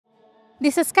The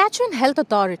Saskatchewan Health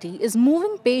Authority is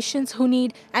moving patients who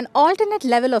need an alternate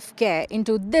level of care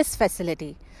into this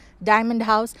facility. Diamond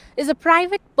House is a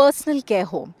private personal care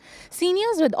home.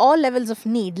 Seniors with all levels of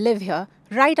need live here,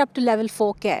 right up to level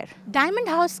 4 care. Diamond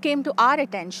House came to our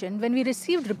attention when we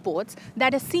received reports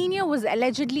that a senior was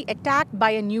allegedly attacked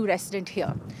by a new resident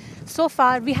here. So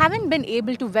far, we haven't been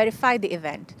able to verify the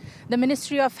event. The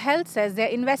Ministry of Health says they're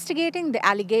investigating the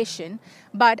allegation,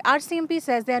 but RCMP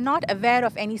says they're not aware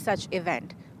of any such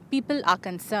event. People are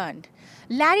concerned.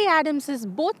 Larry Adams'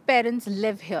 both parents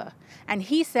live here, and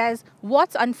he says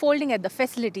what's unfolding at the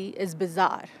facility is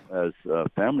bizarre. As a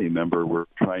family member, we're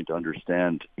trying to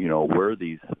understand, where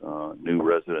these new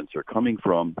residents are coming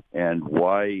from and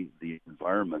why the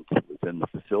environment within the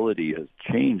facility has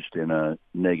changed in a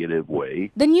negative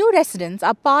way. The new residents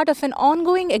are part of an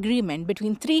ongoing agreement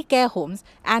between 3 care homes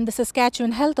and the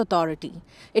Saskatchewan Health Authority.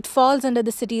 It falls under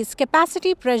the city's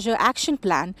Capacity Pressure Action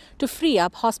Plan to free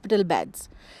up hospital beds.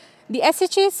 The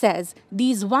SHA says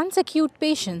these once acute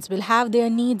patients will have their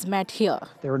needs met here.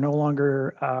 They're no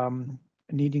longer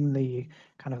needing the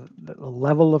the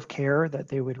level of care that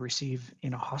they would receive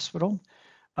in a hospital,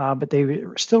 but they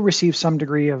still receive some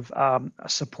degree of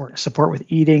support with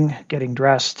eating, getting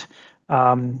dressed,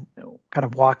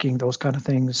 walking, those kind of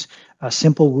things,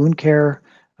 simple wound care,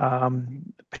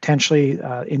 potentially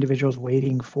individuals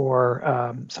waiting for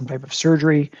some type of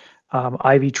surgery,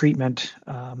 IV treatment,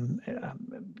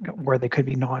 where they could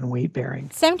be non-weight bearing.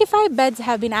 75 beds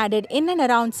have been added in and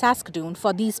around Saskatoon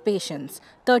for these patients.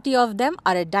 30 of them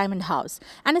are at Diamond House.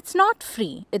 And it's not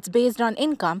free. It's based on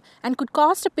income and could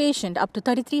cost a patient up to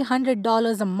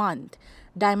 $3,300 a month.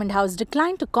 Diamond House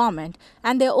declined to comment,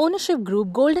 and their ownership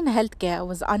group Golden Healthcare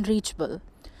was unreachable.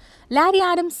 Larry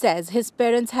Adams says his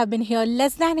parents have been here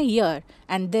less than a year,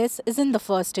 and this isn't the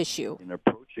first issue. In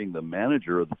approaching the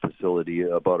manager of the facility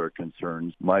about our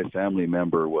concerns, my family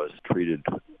member was treated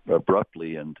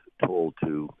abruptly and told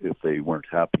to, if they weren't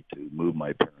happy, to move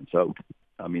my parents out.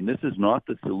 This is not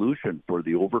the solution for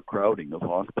the overcrowding of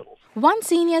hospitals. One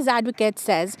seniors advocate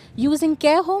says using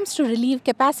care homes to relieve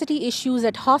capacity issues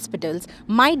at hospitals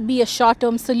might be a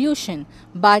short-term solution,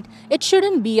 but it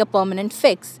shouldn't be a permanent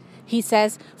fix. He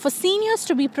says for seniors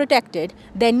to be protected,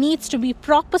 there needs to be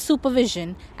proper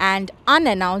supervision and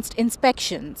unannounced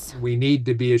inspections. We need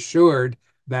to be assured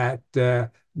that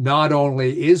not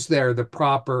only is there the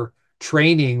proper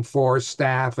training for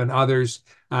staff and others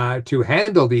to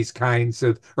handle these kinds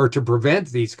of, or to prevent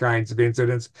these kinds of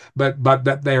incidents, but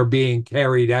that they're being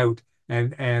carried out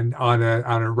and on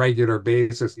a regular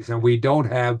basis. And we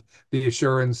don't have the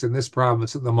assurance in this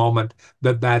province at the moment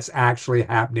that that's actually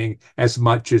happening as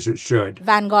much as it should.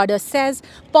 Van Gorder says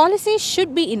policies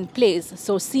should be in place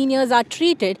so seniors are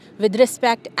treated with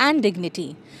respect and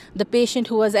dignity. The patient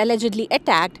who was allegedly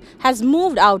attacked has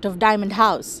moved out of Diamond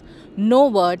House. No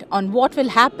word on what will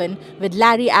happen with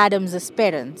Larry Adams'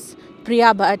 parents.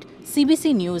 Priya Bhatt,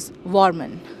 CBC News,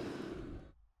 Warman.